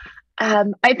now.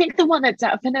 I think the one that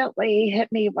definitely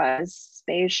hit me was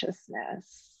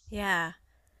spaciousness. Yeah.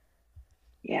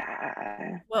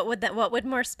 Yeah. What would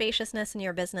more spaciousness in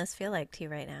your business feel like to you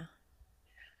right now?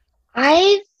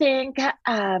 I think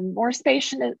more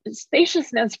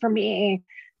spaciousness for me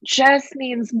just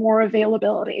means more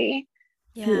availability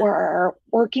Yeah. for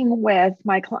working with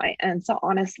my clients,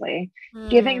 honestly,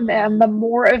 giving them Hmm. the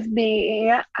more of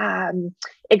me,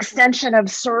 extension of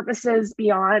services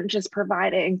beyond just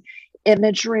providing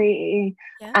imagery.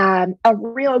 Yeah. A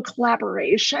real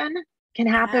collaboration can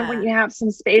happen when Yeah. you have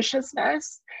some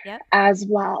spaciousness Yep. as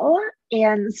well.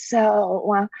 And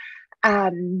so,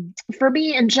 for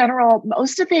me in general,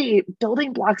 most of the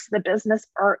building blocks of the business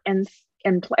are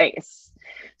in place.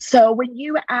 So when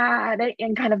you add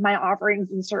in kind of my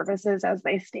offerings and services as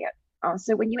they stand,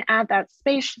 so when you add that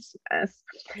spaciousness,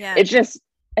 Yeah. it just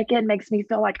again makes me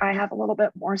feel like I have a little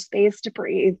bit more space to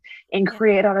breathe and Yeah.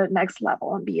 create on a next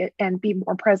level and be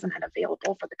more present and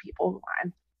available for the people who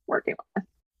I'm working with.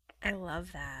 I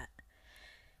love that.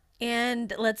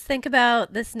 And let's think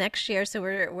about this next year. So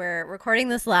we're recording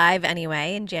this live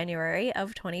anyway in January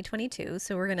of 2022.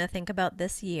 So we're gonna think about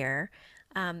this year.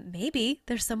 Maybe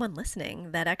there's someone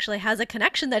listening that actually has a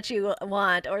connection that you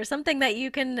want or something that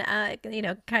you can,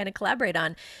 kind of collaborate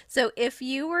on. So if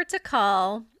you were to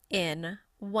call in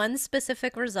one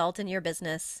specific result in your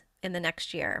business in the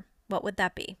next year, what would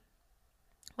that be?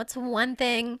 What's one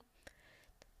thing?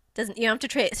 Doesn't you don't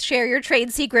have to share your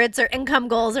trade secrets or income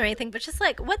goals or anything, but just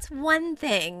like what's one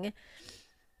thing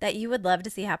that you would love to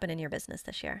see happen in your business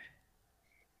this year?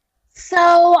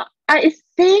 So I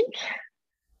think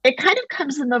it kind of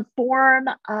comes in the form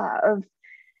of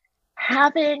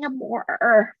having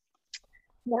more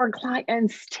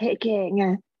clients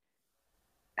taking,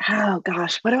 oh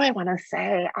gosh, what do I want to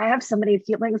say? I have so many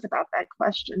feelings about that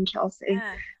question, Chelsea.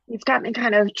 Yeah. You've got me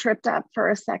kind of tripped up for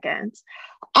a second.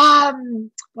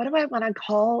 What do I want to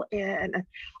call in?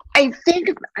 I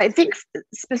think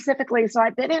specifically, so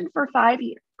I've been in for 5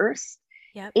 years,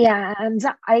 Yep. and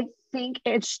I think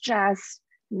it's just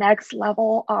next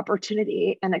level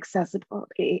opportunity and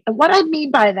accessibility. And what I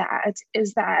mean by that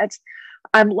is that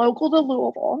I'm local to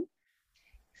Louisville.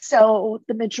 So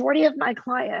the majority of my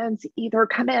clients either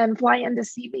come in, fly in to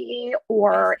see me, I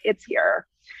or see. it's here.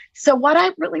 So what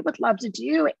I really would love to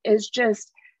do is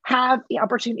just have the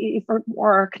opportunity for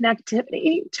more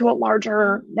connectivity to a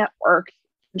larger Mhm. network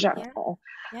in Yeah. general.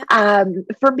 Yeah.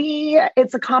 For me,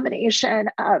 it's a combination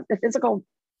of the physical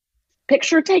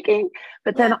picture taking,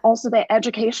 but then Yeah. also the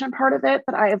education part of it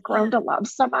that I have grown Yeah. to love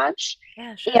so much.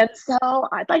 Yeah. Sure. And so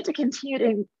I'd like to continue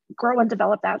to grow and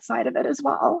develop that side of it as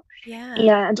well. Yeah.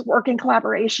 And work in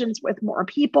collaborations with more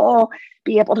people,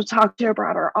 be able to talk to a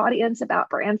broader audience about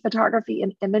brand photography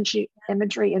and imagery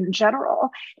in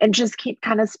general, and just keep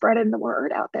kind of spreading the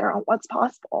word out there on what's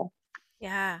possible.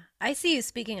 Yeah. I see you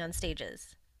speaking on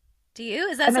stages. Do you?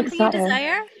 Is that I'm something you excited.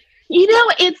 desire?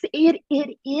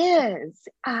 It is.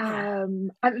 Yeah.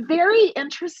 I'm very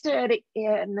interested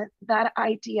in that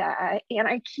idea, and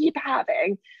I keep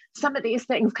having some of these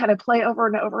things kind of play over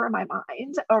and over in my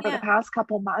mind over the Yeah. past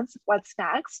couple months of what's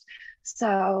next.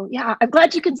 So yeah, I'm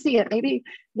glad you can see it. Maybe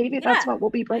that's Yeah. what we'll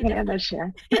be I bringing in definitely. this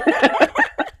year.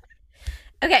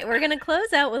 Okay, we're going to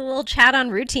close out with a little chat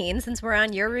on routine since we're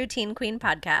on your Routine Queen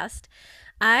podcast.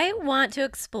 I want to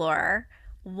explore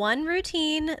one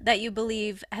routine that you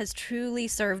believe has truly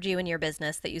served you in your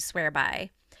business that you swear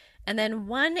by, and then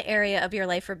one area of your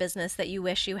life or business that you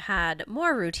wish you had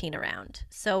more routine around.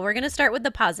 So we're going to start with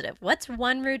the positive. What's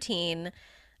one routine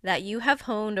that you have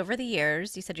honed over the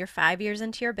years? You said you're 5 years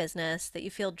into your business that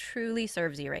you feel truly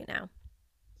serves you right now.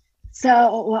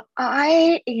 So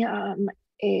I am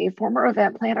a former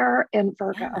event planner in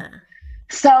Virgo. Yeah.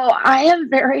 So I am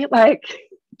very like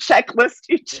checklist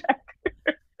you check.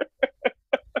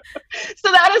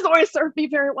 So that has always served me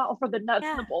very well for the nuts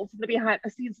and the Yeah. bolts and the behind the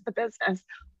scenes of the business.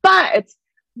 But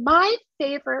my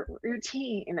favorite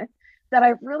routine that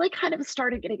I've really kind of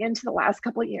started getting into the last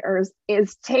couple of years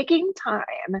is taking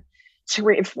time to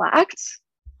reflect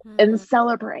and Hmm.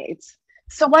 celebrate.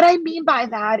 So what I mean by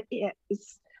that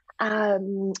is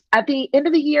at the end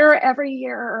of the year, every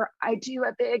year, I do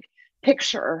a big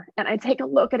picture and I take a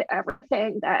look at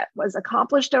everything that was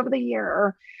accomplished over the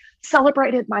year,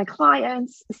 celebrated my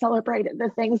clients, celebrated the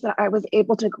things that I was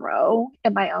able to grow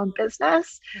in my own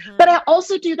business. But Hmm. I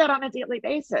also do that on a daily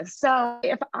basis. So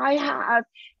if I have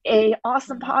a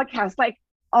awesome podcast, like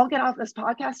I'll get off this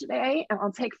podcast today and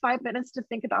I'll take 5 minutes to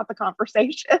think about the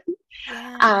conversation.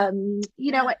 Yeah.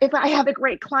 Yeah. If I have a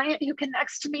great client who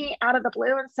connects to me out of the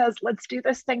blue and says, let's do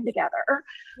this thing together,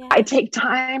 I Yeah. take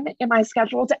time in my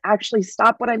schedule to actually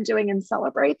stop what I'm doing and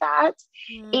celebrate that.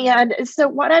 Mm. And so,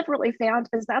 what I've really found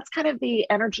is that's kind of the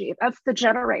energy, that's the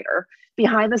generator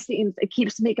behind the scenes. It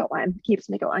keeps me going, keeps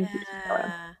me going, keeps me going.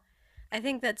 Yeah. I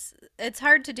think it's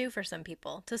hard to do for some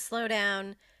people to slow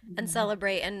down and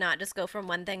celebrate and not just go from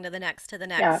one thing to the Yeah,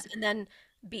 next and then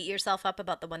beat yourself up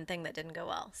about the one thing that didn't go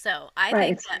well. So I think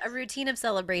right. that a routine of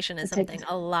celebration is It something takes,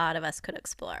 a lot of us could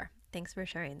explore. Thanks for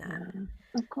sharing that. yeah,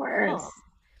 of Cool. course.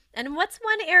 And what's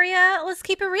one area, let's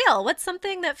keep it real. What's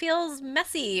something that feels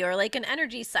messy or like an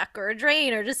energy suck or a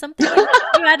drain or just something you wish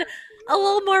you had a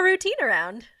little more routine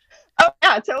around? Oh,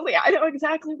 yeah, totally. I know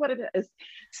exactly what it is.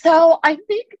 So I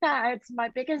think that my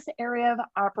biggest area of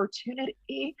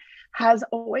opportunity has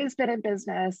always been in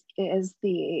business is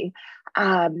the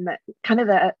um, kind of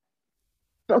the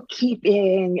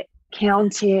bookkeeping, Yeah.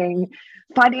 counting,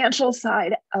 financial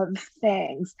side of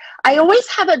things. I Yeah. always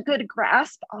have a good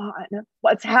grasp on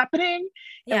what's happening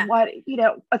and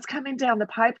Yeah. what's coming down the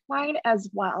pipeline as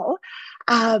well.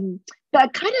 Um,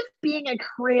 but kind of being a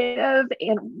creative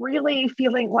and really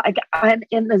feeling like I'm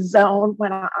in the zone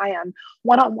when I am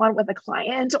one on one with a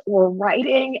client or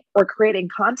writing or creating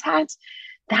content,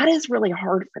 that is really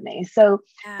hard for me. So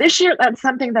Yeah. this year, that's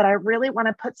something that I really want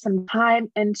to put some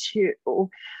time into,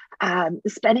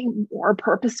 spending more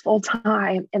purposeful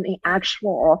time in the Yeah.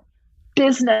 actual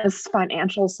business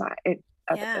financial side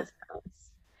of the Yeah.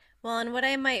 business. Well, and what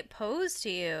I might pose to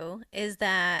you is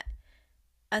that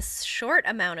a short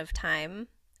amount of time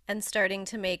and starting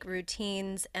to make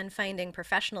routines and finding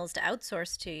professionals to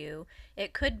outsource to you,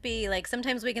 it could be like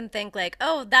sometimes we can think like,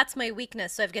 oh, that's my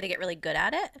weakness, so I've got to get really good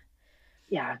at it,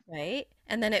 Yeah. right?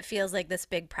 And then it feels like this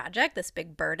big project, this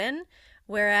big burden.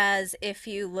 Whereas if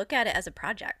you look at it as a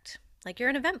project, like you're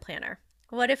an event planner.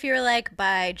 What if you're like,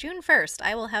 by June 1st,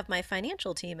 I will have my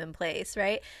financial team in place,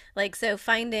 right? Like, so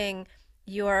finding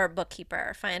your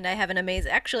bookkeeper. Find I have an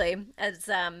amazing actually as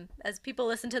people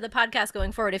listen to the podcast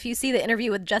going forward, if you see the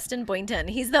interview with Justin Boynton,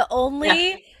 Yes. he's the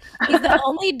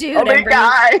only dude Oh, I'm big bringing.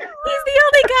 guy. He's the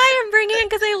only guy I'm bringing in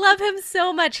because I love him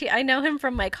so much. I know him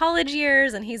from my college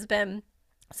years, and he's been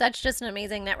such just an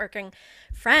amazing networking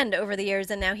friend over the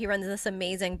years. And now he runs this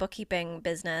amazing bookkeeping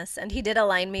business. And he did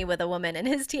align me with a woman in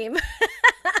his team.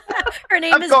 Her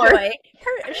name Of is course. Joy.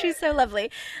 She's so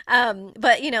lovely.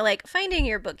 But like finding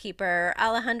your bookkeeper,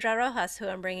 Alejandra Rojas, who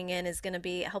I'm bringing in, is going to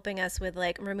be helping us with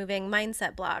like removing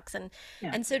mindset blocks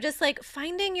Yeah. and so just like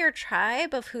finding your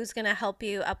tribe of who's going to help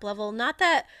you up level. Not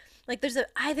that like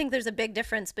I think there's a big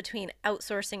difference between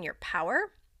outsourcing your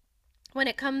power when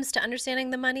it comes to understanding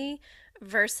the money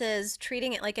versus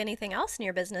treating it like anything else in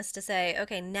your business to say,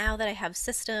 okay, now that I have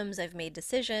systems, I've made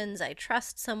decisions, I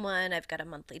trust someone, I've got a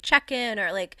monthly check in,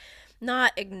 or like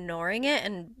not ignoring it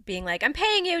and being like, I'm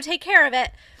paying you, take care of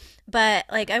it. But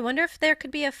like, I wonder if there could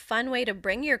be a fun way to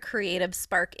bring your creative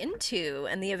spark into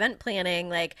and the event planning,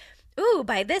 like ooh,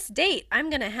 by this date, I'm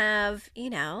going to have,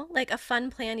 like a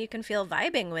fun plan you can feel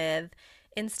vibing with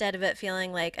instead of it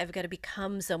feeling like I've got to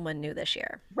become someone new this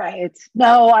year. Right.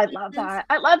 No, I Makes love sense? that.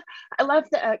 I love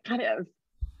the kind of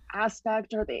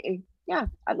aspect or the, yeah,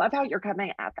 I love how you're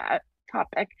coming at that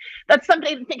topic. That's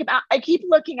something to think about. I keep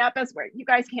looking up as where you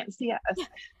guys can't see us, Yeah.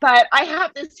 but I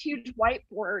have this huge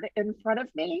whiteboard in front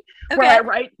of me where Okay.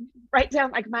 I write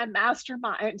down like my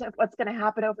mastermind of what's going to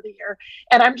happen over the year.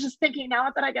 And I'm just thinking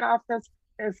now that I get off this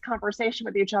conversation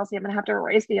with you, Chelsea, I'm gonna have to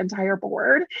erase the entire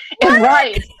board and What?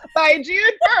 write by June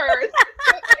 1st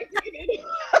what I needed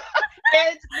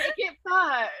and make it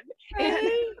fun. And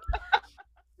Right.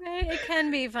 Right. It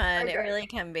can be fun. It okay. really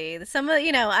can be. Some of,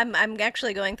 I'm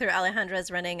actually going through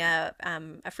Alejandra's running a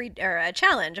free or a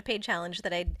challenge, a paid challenge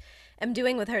that I am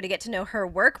doing with her to get to know her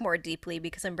work more deeply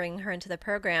because I'm bringing her into the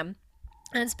program.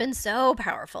 And it's been so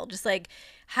powerful. Just like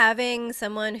having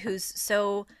someone who's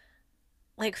so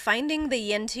like finding the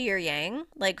yin to your yang.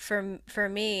 Like for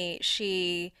me,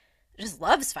 she just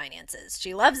loves finances.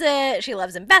 She loves it. She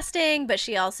loves investing, but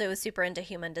she also is super into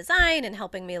human design and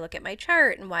helping me look at my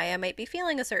chart and why I might be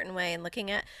feeling a certain way and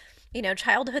looking at,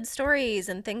 childhood stories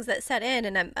and things that set in.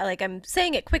 And I'm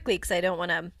saying it quickly because I don't want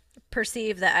to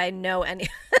perceive that I know any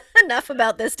enough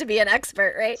about this to be an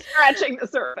expert, right? Scratching the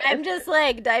surface. I'm just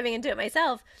like diving into it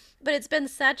myself. But it's been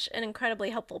such an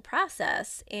incredibly helpful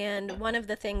process. And one of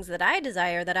the things that I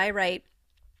desire that I write,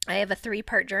 I have a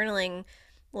 3-part journaling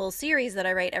little series that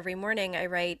I write every morning. I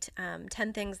write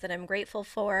 10 things that I'm grateful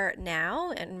for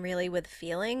now and really with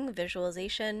feeling,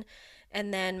 visualization.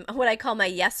 And then what I call my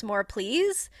yes, more,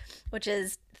 please, which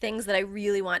is things that I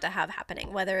really want to have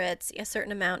happening, whether it's a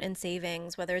certain amount in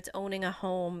savings, whether it's owning a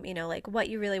home, like what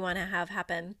you really want to have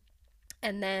happen.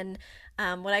 And then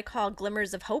what I call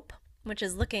glimmers of hope, which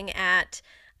is looking at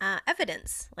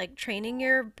evidence, like training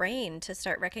your brain to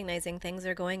start recognizing things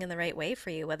are going in the right way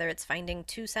for you, whether it's finding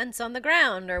 2 cents on the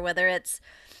ground or whether it's,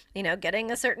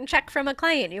 getting a certain check from a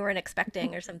client you weren't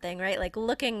expecting or something, right? Like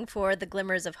looking for the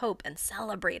glimmers of hope and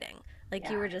celebrating, like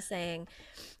you Yeah. were just saying.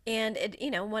 And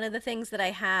one of the things that I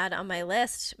had on my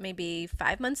list maybe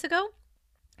 5 months ago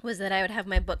was that I would have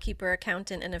my bookkeeper,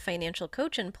 accountant, and a financial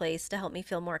coach in place to help me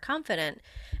feel more confident.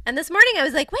 And this morning I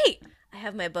was like, wait, I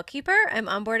have my bookkeeper, I'm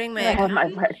onboarding my And I have my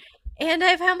accountant, friend. and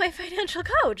I've had my financial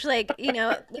coach. Like,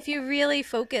 if you really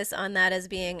focus on that as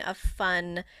being a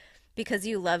fun, because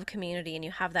you love community and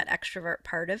you have that extrovert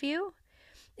part of you,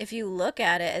 if you look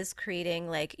at it as creating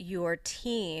like your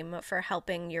team for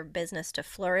helping your business to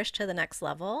flourish to the next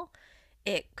level,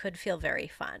 it could feel very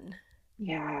fun.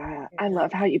 Yeah, It I really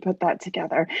love how can. you put that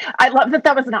together. I love that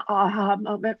that was an aha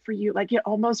moment for you. Like you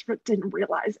almost didn't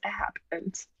realize it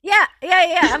happened. Yeah, yeah,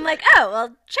 yeah. I'm like, oh,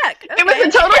 well, check. It was Okay.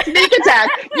 a total sneak attack.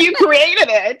 You created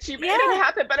it. You made it Yeah.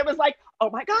 happen, but it was like, oh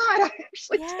my God, I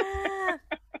actually did. Yeah.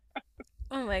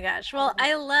 Oh my gosh. I Well, love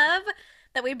I love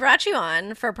that we brought you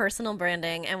on for personal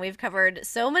branding and we've covered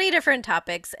so many different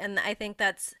topics. And I think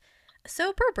that's so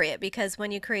appropriate because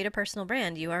when you create a personal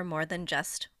brand, you are more than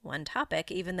just one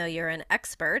topic, even though you're an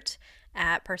expert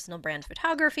at personal brand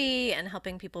photography and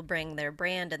helping people bring their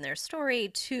brand and their story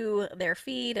to their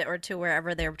feed or to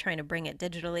wherever they're trying to bring it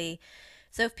digitally.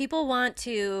 So if people want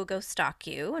to go stalk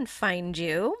you and find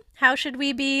you, how should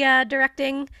we be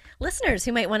directing listeners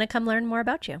who might want to come learn more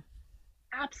about you?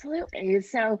 Absolutely.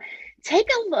 So take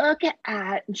a look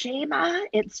at JAMA.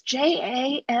 It's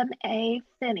JAMA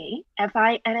Finney,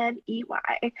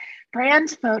 FINNEY,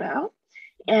 brand photo.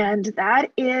 And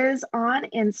that is on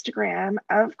Instagram,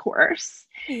 of course.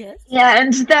 Yes.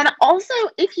 And then also,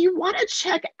 if you want to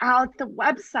check out the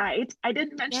website, I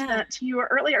didn't mention Yeah. that to you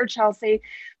earlier, Chelsea,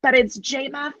 but it's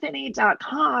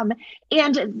jmafinney.com.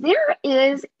 And there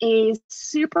is a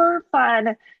super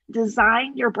fun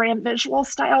design your brand visual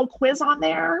style quiz on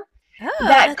there. Oh,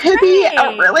 That that's could be a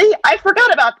right. really, I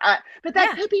forgot about that, but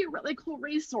that Yeah. could be a really cool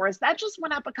resource. That just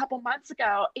went up a couple months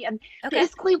ago. And Okay.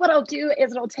 basically, what I'll do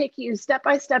is it'll take you step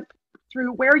by step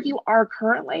through where you are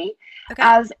currently Okay.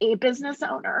 as a business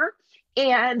owner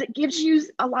and gives you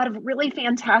a lot of really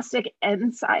fantastic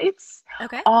insights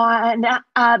Okay. on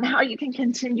how you can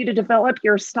continue to develop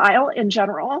your style in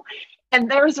general. And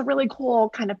there's a really cool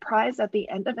kind of prize at the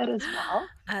end of it as well.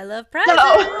 I love So,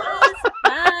 prizes.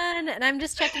 Fun. And I'm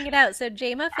just checking it out. So uh,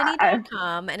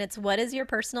 jamafinney.com and it's what is your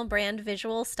personal brand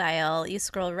visual style? You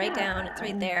scroll right down, it's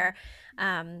right yeah. there.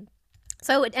 Um,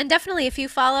 So, and definitely if you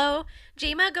follow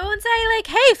Jema, go and say like,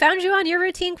 "Hey, found you on your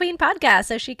Routine Queen podcast,"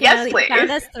 so she can know Yes, that you please. found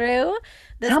us through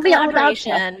this Tell me all about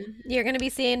you. collaboration. You're going to be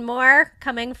seeing more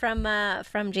coming from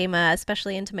Jema,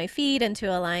 especially into my feed,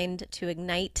 into Aligned to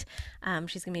Ignite.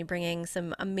 She's going to be bringing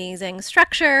some amazing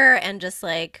structure and just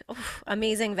like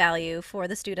amazing value for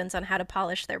the students on how to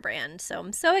polish their brand. So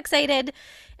I'm so excited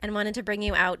and wanted to bring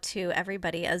you out to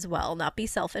everybody as well. Not be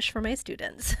selfish for my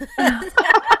students.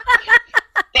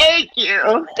 Thank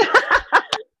you.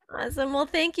 Awesome. Well,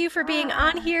 thank you for being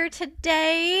on here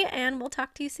today, and we'll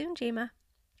talk to you soon, Jema.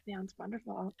 Sounds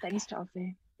wonderful. Thanks,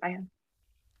 Chelsea. Bye.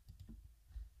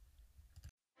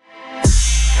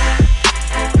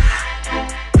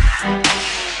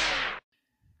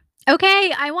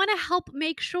 Okay, I want to help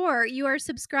make sure you are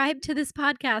subscribed to this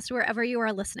podcast wherever you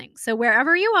are listening. So,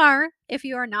 wherever you are, if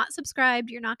you are not subscribed,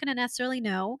 you're not going to necessarily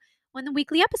know when the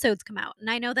weekly episodes come out. And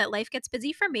I know that life gets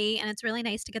busy for me, and it's really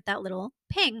nice to get that little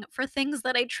ping for things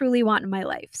that I truly want in my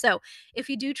life. So, if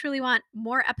you do truly want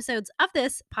more episodes of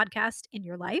this podcast in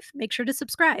your life, make sure to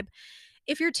subscribe.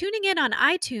 If you're tuning in on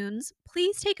iTunes,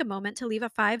 please take a moment to leave a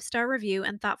 5-star review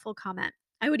and thoughtful comment.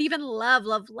 I would even love,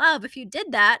 love, love if you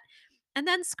did that and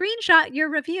then screenshot your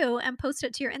review and post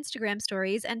it to your Instagram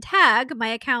stories and tag my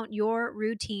account, Your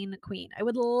Routine Queen. I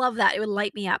would love that. It would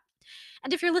light me up.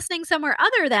 And if you're listening somewhere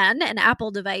other than an Apple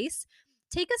device,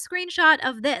 take a screenshot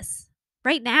of this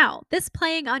right now, this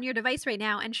playing on your device right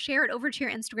now, and share it over to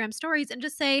your Instagram stories and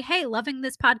just say, hey, loving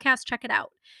this podcast, check it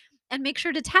out. And make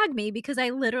sure to tag me because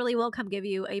I literally will come give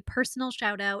you a personal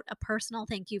shout out, a personal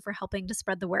thank you for helping to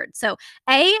spread the word. So,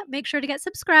 make sure to get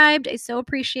subscribed. I so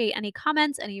appreciate any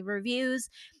comments, any reviews.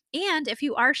 And if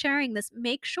you are sharing this,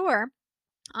 make sure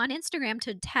on Instagram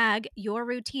to tag Your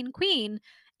Routine Queen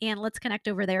and let's connect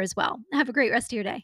over there as well. Have a great rest of your day.